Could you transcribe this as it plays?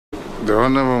The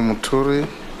Honorable Muturi,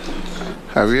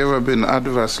 have you ever been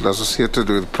adversely associated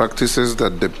with practices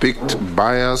that depict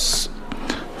bias,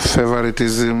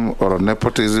 favoritism, or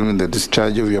nepotism in the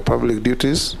discharge of your public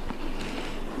duties?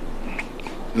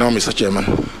 No, Mr. Chairman.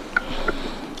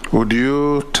 Would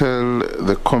you tell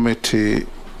the committee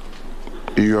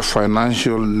your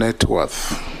financial net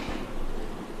worth?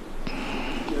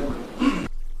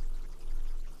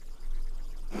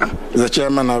 Mr.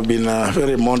 Chairman, I've been a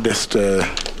very modest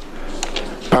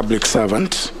public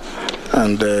servant,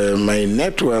 and my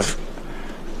net worth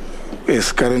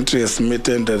is currently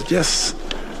estimated at just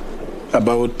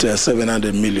about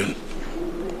 700 million.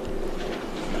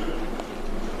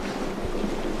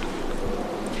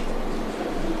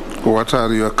 What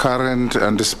are your current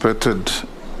and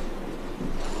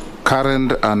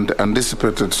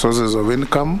anticipated sources of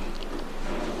income?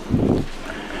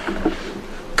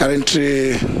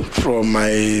 Currently, from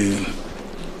my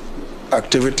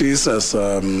activities as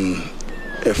a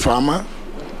farmer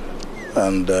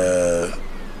and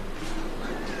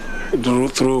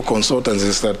through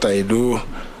consultancies that I do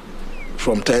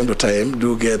from time to time,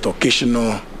 do get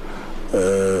occasional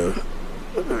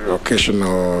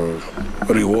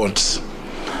rewards.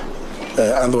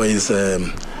 Otherwise,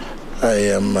 I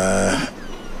am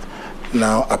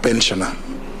now a pensioner,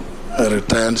 a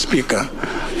retired speaker,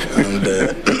 and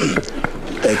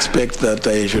expect that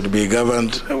I should be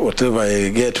governed, whatever I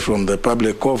get from the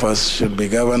public coffers should be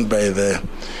governed by the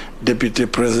Deputy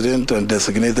President and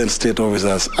Designated State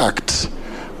Officers Act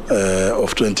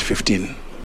of 2015.